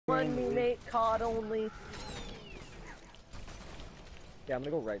on me, mate. COD only. Yeah, I'm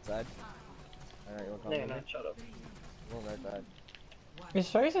gonna go right side. Alright, you wanna come No, with me? no, shut up. Go right side. Is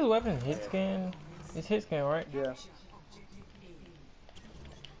Trace's weapon hit scan? It's hit scan, right? Yeah.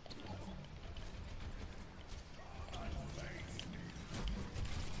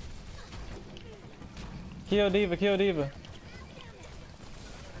 Kill Diva, kill Diva.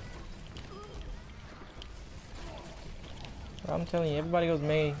 I'm telling you, everybody goes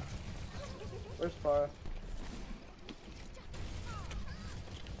main. Where's Fire?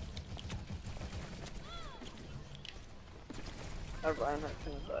 I'm not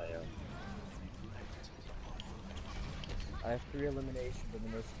gonna die, yo. I have 3 eliminations and the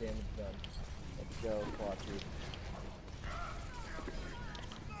most damage done. Let's go, Quattro.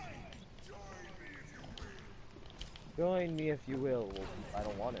 Join me if you will. Well, I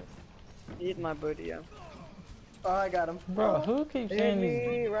don't want to. Eat my booty, yo. Oh, I got him. Bro, who keeps saying Hit these?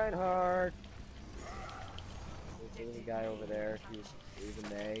 me, Reinhardt. There's a guy over there. He's a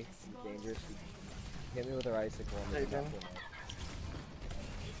May. He's dangerous. He hit me with her icicle. Hey, Ben.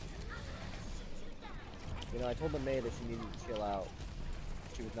 You know, I told the May that she needed to chill out.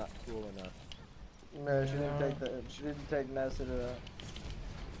 She was not cool enough. No, she didn't take the. She didn't take Nessa to that.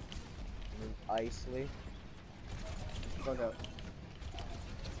 Isley. Fuck up.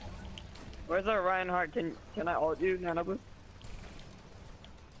 Where's our Reinhardt? Can I ult you, Nanabu?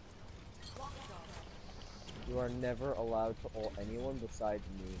 You are never allowed to ult anyone besides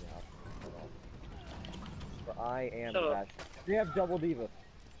me now. For I am Shut up. Bash. They have double diva.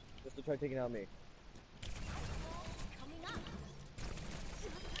 Just to try taking out me.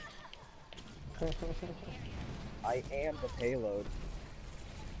 I am the payload.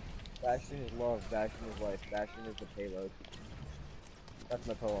 Bastion is love, Bastion is life, Bastion is the payload. That's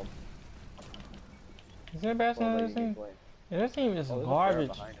my poem. Is there a bastion on this thing? Yeah, this team is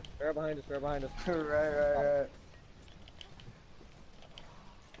garbage. Fair behind us, fair behind us. right.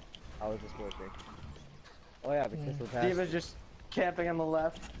 How is this working? Oh yeah, because we're past. Diva's just camping on the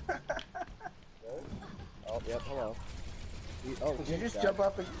left. Oh, yep, hello. Oh, Did you just jump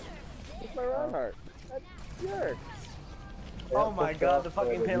up and... It's my Reinhardt. That's jerk. Oh my god, the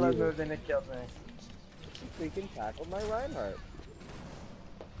fucking payload moved and it killed me. Freaking tackled my Reinhardt.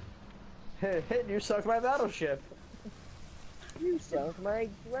 Hit, you suck my battleship. You sunk my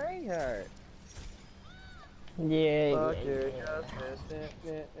Reinhardt. Yeah, Fuck yeah, you, yeah. just missed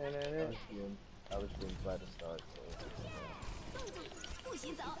it. I was doomed by the start, so...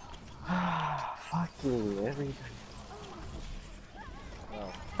 Fuck you, every...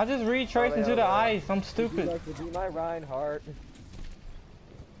 Oh. I just retraced into the ice. I'm stupid. Would you like to be my Reinhardt?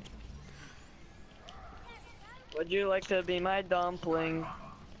 Would you like to be my dumpling?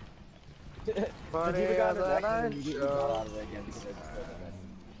 Funny got that I you get show. out of it again because I just said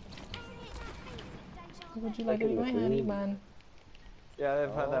that. Would you like to be my honey bun? Yeah,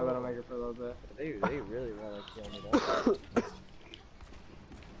 they've had that Widowmaker for a little bit. They really want to kill me, don't they?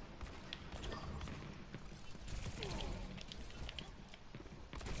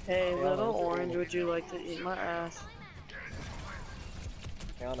 Hey, little orange, would you like to eat my ass?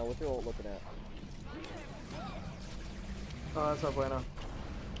 I don't know, what's your ult looking at? Oh, that's not bueno.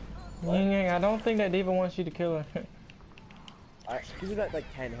 I don't think that Diva wants you to kill her. She's at like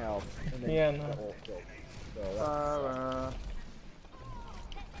 10 health. And then Yeah, the no. ult killed. So that's...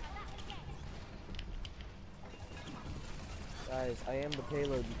 Guys, I am the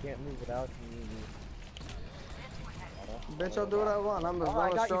payload. You can't move without me. Bitch, I'll do what I want. I'm a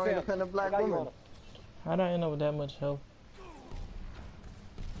I got strong, you, fam. independent black I got you woman. on him. How'd I end up with that much health?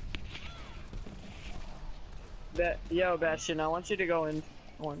 Yo, Bastion, I want you to go in.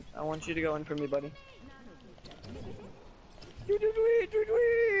 I want you to go in for me, buddy. Tweet, tweet, tweet,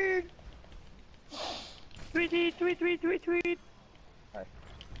 tweet. Tweet, tweet, tweet, tweet, tweet. Hi.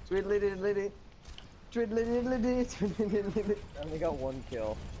 Sweet lady, lady. Sweet lady, lady. Sweet lady, lady. I only got 1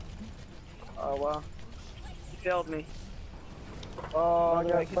 kill. Oh, wow. You failed me. Oh, I no,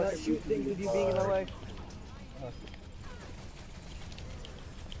 got I cannot fucking shoot things with you being in my way.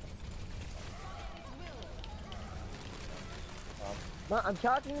 I'm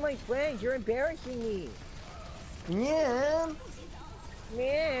talking to my friends. You're embarrassing me. Yeah.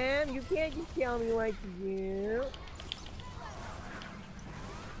 Man, you can't just tell me what to do.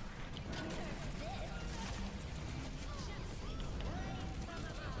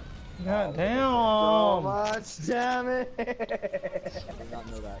 God damn! So much damage. I did not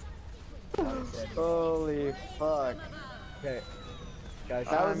know that. Holy fuck. Okay. Guys,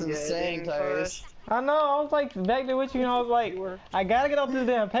 That was I'm insane, getting Tyrese. pushed. I know, I was like back there with you and I was like, I gotta get off this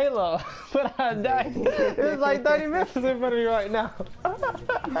damn payload. But I died. It was like 30 minutes in front of me right now. Oh,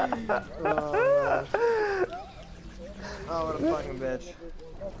 man. Oh, what a fucking bitch.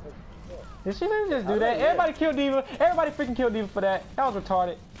 Did she didn't just do that? Everybody killed Diva. Everybody freaking killed Diva for that. That was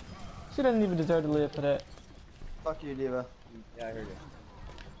retarded. She doesn't even deserve to live for that. Fuck you, Diva. Yeah, I heard it.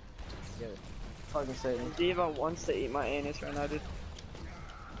 Get it. Fucking Satan. Diva wants to eat my anus right now, dude.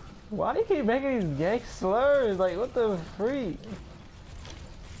 Why do you keep making these gay slurs? Like, what the freak?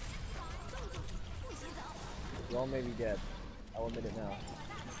 You all may be dead. I'll admit it now.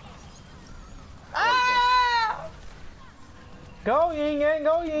 Ah! Go, yin yang,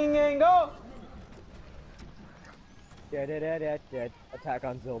 go, yin yang, go! Dead. Attack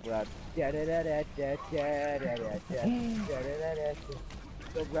on Zilbrad. Dead.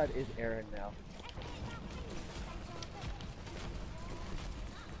 Zilbrad is Aaron now.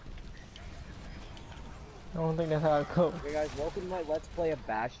 I don't think that's how it goes. Okay guys, welcome to my Let's Play of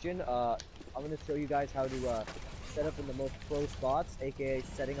Bastion. I'm gonna show you guys how to set up in the most pro spots, aka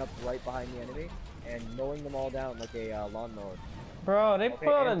setting up right behind the enemy and mowing them all down like a lawnmower. Bro, they Okay,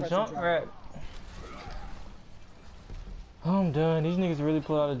 pull out and a press junk the jump. rat. Oh, I'm done. These niggas really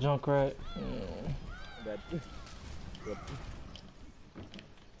pull out a junk rat. Dead. Yep.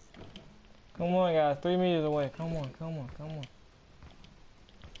 Come on, guys. 3 meters away. Come on.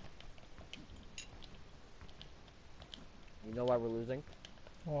 You know why we're losing?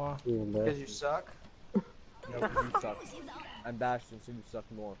 Wow. Because you suck? No, 'cause you suck. I'm Bastion, so you suck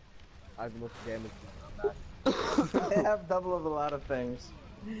more. I have the most damage. They have double of a lot of things.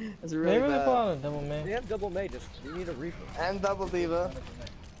 It's really They really bad. pull out a double, man. They have double May, just we need a reaper. And double Diva.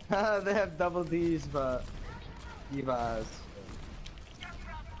 They have double D's, but Divas.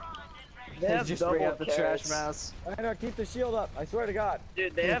 They have just double bring out the carrots. trash mouse. Reinhardt, keep the shield up. I swear to God.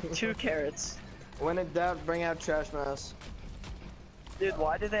 Dude, they have 2 carrots. When in doubt, bring out trash mouse. Dude,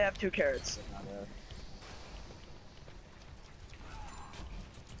 why do they have 2 carrots?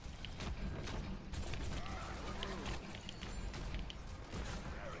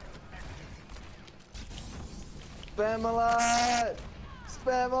 Spam a lot!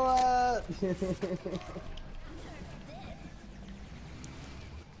 Spam a lot!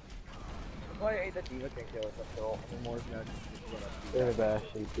 Why I hate that Diva can't kill us after all. I mean, more than They're a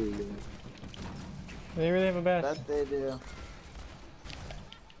Bastion too. They really have a bastion. That they do.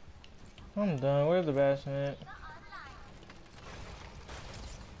 I'm done. Where's the bastion at?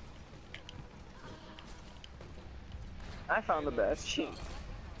 I found the best sheet.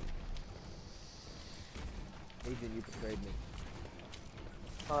 Agent, you betrayed me.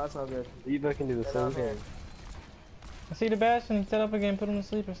 Oh, that's not good. Eva can do the Get same on here. thing. I see the bastion. Set up again. Put him to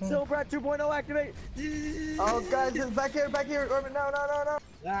sleep or something. Zilbrad 2.0 activate! Oh, guys, it's back here, Orbit, no.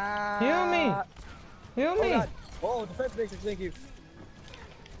 Ah! Heal me! Heal Oh, me! God. Oh, defense matrix, thank you.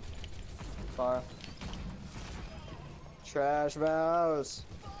 Far. Trash mouse.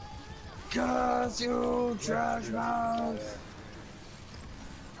 Curse you, trash mouse.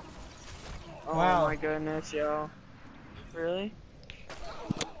 Oh Wow. my goodness, yo. Really?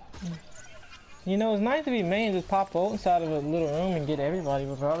 You know, it's nice to be main and just pop ult inside of a little room and get everybody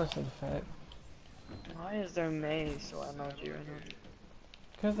regardless of the fact. Why is there May so MLG right now?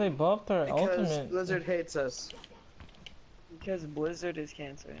 Because they buffed their Because ultimate. Blizzard hates us. Because Blizzard is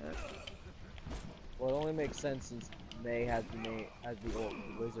cancer. Well, it only makes sense since May has the ult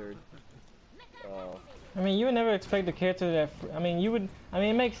Blizzard. I mean, you would never expect a character that. I mean,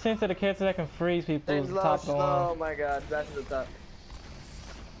 it makes sense that a character that can freeze people is James top Lush, of the line. oh my god, that's the top.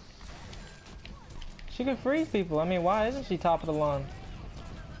 She can freeze people. I mean, why isn't she top of the line?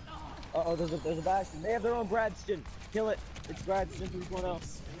 Uh-oh, there's a Bastion. They have their own Bradston. Kill it. It's Bradston 3.0.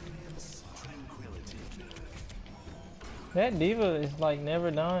 That diva is like never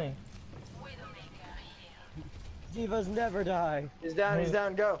dying. Divas never die. He's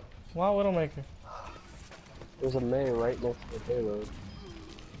down, go. Why Widowmaker? There's a May right next to the payload.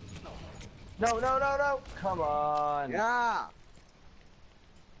 No. Come on. Yeah!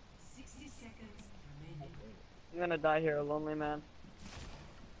 I'm gonna die here, a lonely man.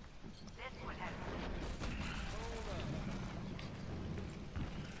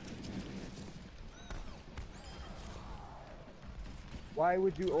 Why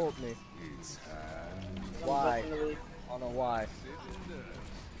would you ult me? Why? I don't know why.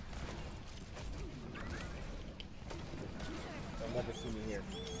 I'll never see me here.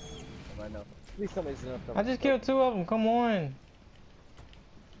 I know. Please tell me there's enough cover. I just killed 2 of them. Come on.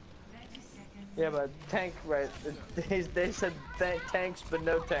 Yeah, but tank, right? They said tanks, but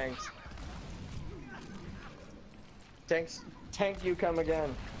no tanks. Tanks tank you come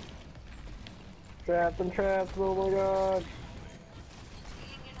again. Trapped and trapped, oh my god.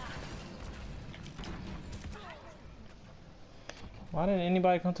 Why didn't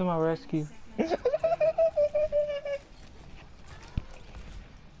anybody come to my rescue? Agent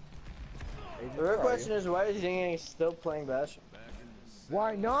The real Fry. question is, why is Ying still playing Bastion?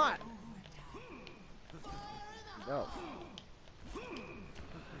 Why not? No.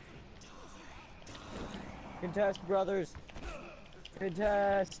 Contest, brothers.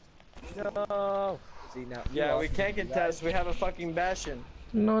 Contest. No. See now. you Yeah, lost we me, can't you contest. We have a fucking Bastion.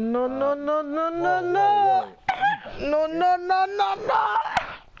 No, no, no, no, no, guys. no, Whoa, no. whoa, No, no, no, no, no.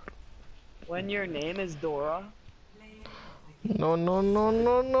 When your name is Dora. No, no, no,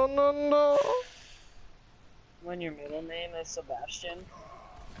 no, no, no, no. When your middle name is Sebastian.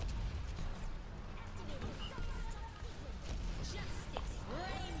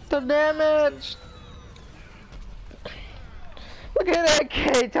 The damage. Look at that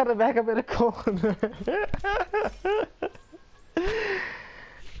kid trying to back up in the corner.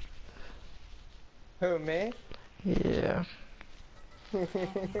 Who, me? Yeah.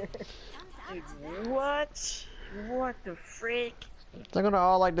 What? What the freak? They're gonna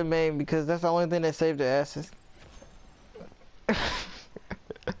all like the main because that's the only thing that saved their asses.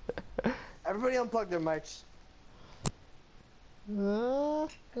 Everybody unplug their mics.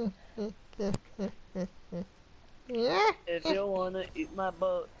 Yeah. If you wanna eat my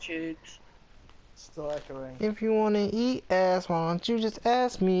butt cheeks. Still echoing. If you wanna eat ass, why don't you just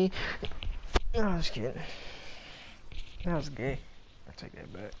ask me? No, I'm just kidding. That was gay. I take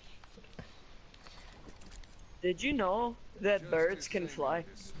that back. Did you know that birds can fly?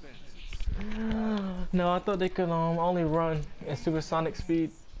 No, I thought they could only run at supersonic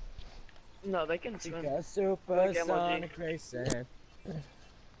speed. No, they can swim. Because supersonic racing.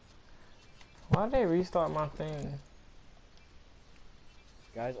 Why did they restart my thing?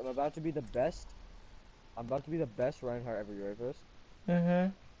 Guys, I'm about to be the best. I'm about to be the best Reinhardt ever. You ready for this?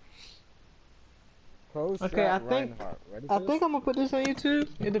 Mm-hmm. Pro Okay, strat I think- Reinhardt. Ready I for think I'm gonna put this on YouTube.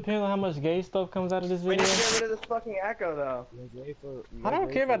 It depends on how much gay stuff comes out of this We need video. to get rid of this fucking echo, though. this? You guys ready for? you I guys don't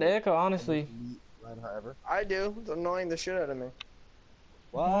ready care about for the echo, honestly. elite Reinhardt ever. I do. It's annoying the shit out of me.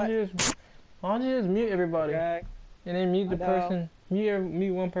 Why don't you just mute everybody Okay. and then mute the I know. person?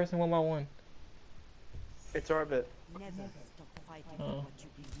 Mute one person one by one. It's Orbit. Never stop fighting Oh. for what you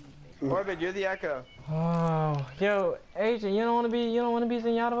believe in. Orbit, you're the echo. Oh, yo, Agent, you don't wanna be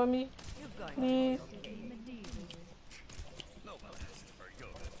Zenyatta with me, You're going please? to game a deal.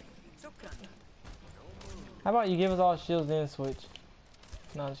 So come. How about you give us all shields then switch?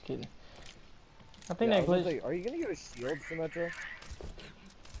 No, just kidding. I think Yeah, I that was gonna glitch. say, are you gonna get a shield, Symmetra?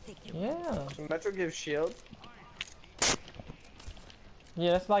 Take your Yeah, So Metro gives shield.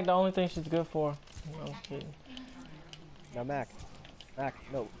 yeah, that's like the only thing she's good for. No, just kidding. Now, Mac,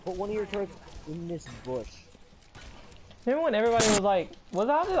 no, put one of your turrets in this bush. Remember when everybody was like, was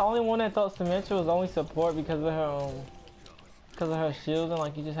I the only one that thought Symmetra was only support because of her shields and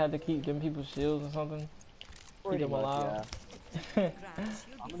like you just had to keep them people's shields or something? Pretty them much, alive. yeah.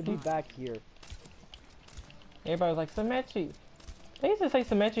 I'm gonna be back here. Everybody was like, Symmetry. They used to say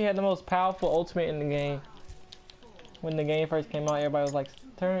Symmetry had the most powerful ultimate in the game. When the game first came out, everybody was like,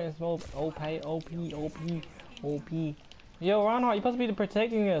 turn is most OP. Yo, Reinhardt, you're supposed to be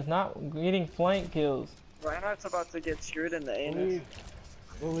protecting us, not getting flank kills. Reinhardt's about to get screwed in the anus.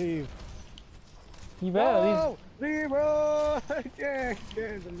 Believe. You better at least. Oh, Leroy! Yes,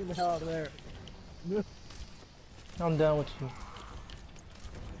 yes, I'm getting the hell out of there. I'm done with you.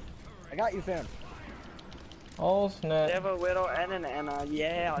 I got you, fam. Oh They snap. have a Widow and an Anna.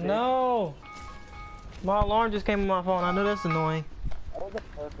 Yeah, dude. No! My alarm just came on my phone. I know that's annoying. That was a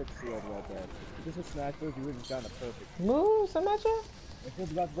perfect shield right there. If this was Smash Bros, you would have gotten a perfect. Move, Symmetra?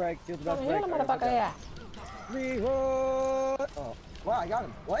 Shield's about to break, shield's about to Here, break. motherfucker, yeah. Leroy! Oh, wow, I got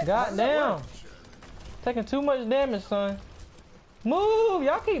him. What? How God did that work? damn. Taking too much damage, son. Move!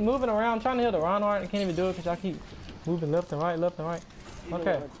 Y'all keep moving around, trying to heal the Reinhardt. I can't even do it because y'all keep moving left and right, left and right. You know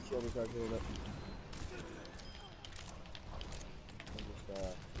Okay. what, the shield is starting to heal up. I'm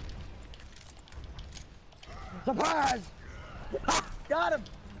just, Surprise! Got him!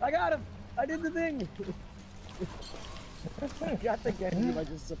 I got him! I did the thing! I got the Genji by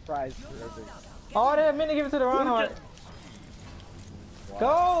just surprise everything. Oh, they meant to give it to the Reinhardt.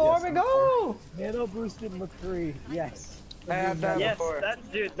 Go, Orbit, go! Nano boosted McCree, yes. I have that Yes, before.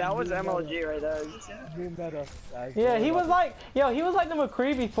 dude, that was MLG right there. New meta. Yeah, he was like, yo, he was like the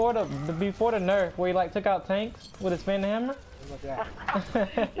McCree before the nerf, where he like took out tanks with his spin hammer.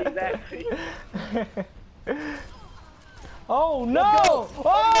 Exactly. Oh no!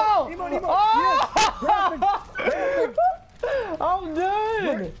 Oh! Nemo, Nemo, Oh! yes! Perfect!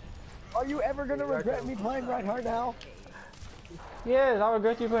 ever gonna regret me playing Reinhardt now? Yes, I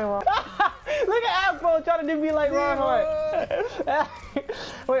regret you playing wrong. Look at Afro trying to be like Ronhart.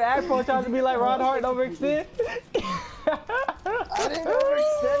 Wait, Afro trying to be like Ronhart, overextend? I didn't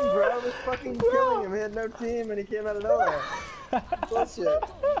overextend, bro. I was fucking killing him. He had no team and he came out of nowhere. Bullshit.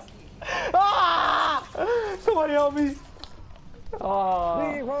 Ah! Somebody help me. Oh.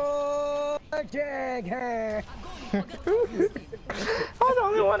 Leroy Jenkins. I'm the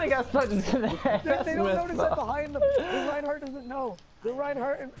only one that got stuck into that. They don't notice that behind them. The Reinhardt doesn't know. The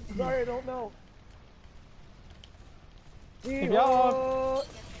Reinhardt and Zarya don't know. If y'all...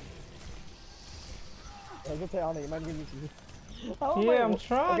 I was gonna say, Anna, you might give me some... Oh, Yeah, I'm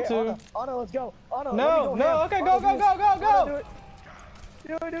trying to. Anna, let's go. Anna, No, no, okay, go, go, go, go, go. Do it.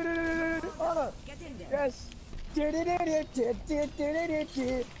 Anna. Get in there. Yes. Oh, I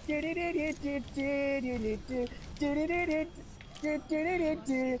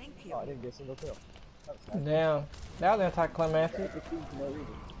didn't get a single kill. Damn, that was anticlimactic.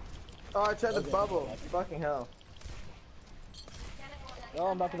 Oh, I tried to bubble. Fucking hell. Oh,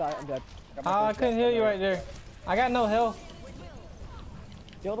 I'm about to die. I'm dead. Got my Oh, I first couldn't death. heal you right there. I got no health.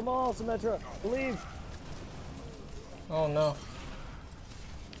 Kill them all, Symmetra. Believe. Oh no.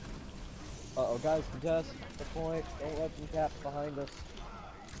 Uh-oh, guys, contest the point. Don't let them cap behind us.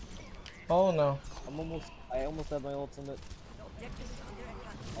 Oh no. I almost have my ultimate.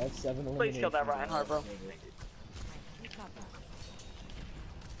 I have 7 eliminations. Please kill that Reinhardt, bro.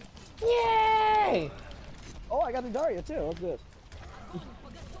 Yay! Oh, I got the Daria too. Let's do this.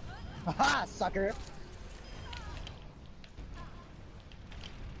 Haha, sucker!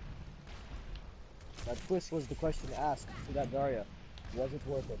 That twist was the question asked to that Daria. Was it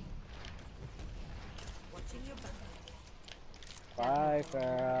worth it? Watching your back. Bye,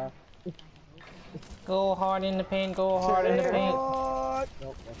 Farah. Go hard in the paint, go hard in the paint. Nope,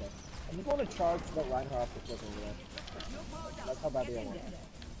 okay. I just want to charge that Reinhardt off the cliff over there. That's how badly I want it.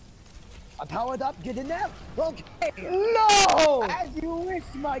 I'm powered up, get in there! Okay! No! As you wish,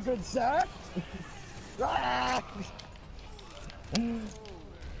 my good sir! Ah!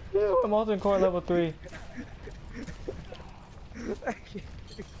 I'm also in core level 3.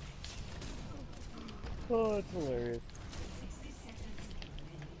 Oh, it's hilarious.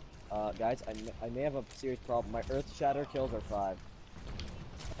 Guys, I may have a serious problem. My Earth Shatter kills are 5.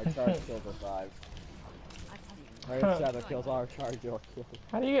 My charge kills are 5. My Earth Shatter kills are charge or kills.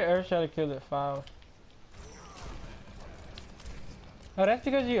 How do you get Earth Shatter killed at 5? Oh, that's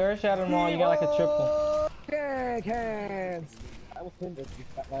because you Earth Shatter them all, you got like a triple. Hands! I will pin this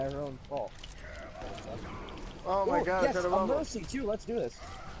by our own fault. Oh my god, I yes, tried to a bubble. mercy too. Let's do this.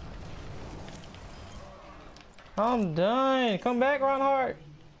 I'm done. Come back, Ronhart.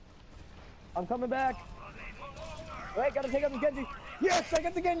 I'm coming back. Wait, gotta take out the Genji. Yes, I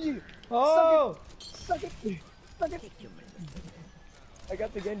got the Genji. Oh! Suck it. Suck it. I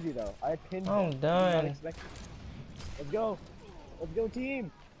got the Genji though. I pinned him. I'm done. Let's go. Let's go,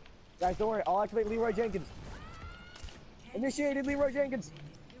 team. Guys, don't worry. I'll activate Leroy Jenkins. Initiated Leroy Jenkins.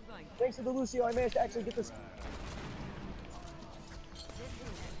 Thanks to the Lucio, I managed to actually get this.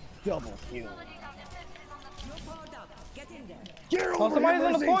 Double kill. You're powered up. Get in there. Get over Oh, somebody's here,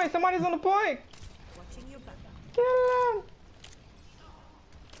 on the Mercy. point. Somebody's on the point. Watching your back. Get him.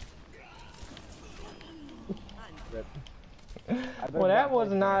 I bet Well, that was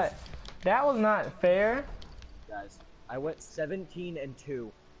played not. That was not fair. Guys, I went 17 and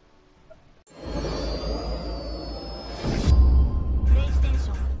 2.